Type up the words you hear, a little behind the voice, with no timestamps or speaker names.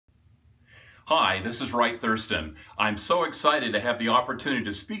Hi, this is Wright Thurston. I'm so excited to have the opportunity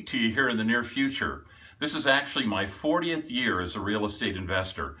to speak to you here in the near future. This is actually my 40th year as a real estate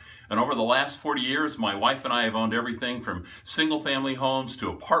investor. And over the last 40 years, my wife and I have owned everything from single-family homes to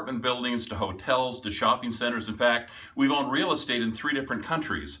apartment buildings to hotels to shopping centers. In fact, we've owned real estate in 3 different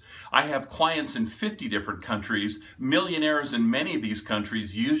countries. I have clients in 50 different countries, millionaires in many of these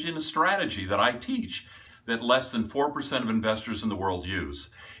countries using a strategy that I teach that less than 4% of investors in the world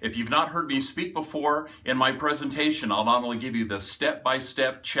use. If you've not heard me speak before, in my presentation, I'll not only give you the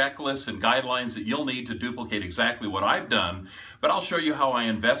step-by-step checklists and guidelines that you'll need to duplicate exactly what I've done, but I'll show you how I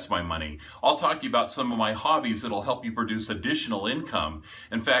invest my money. I'll talk to you about some of my hobbies that'll help you produce additional income.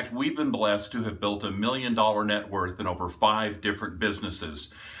 In fact, we've been blessed to have built $1 million net worth in over 5 different businesses.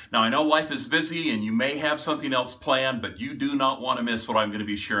 Now, I know life is busy and you may have something else planned, but you do not want to miss what I'm going to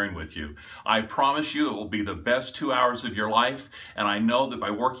be sharing with you. I promise you it will be the best 2 hours of your life, and I know that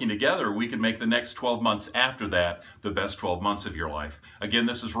by working together, we can make the next 12 months after that the best 12 months of your life. Again,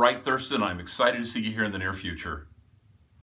 this is Wright Thurston. I'm excited to see you here in the near future.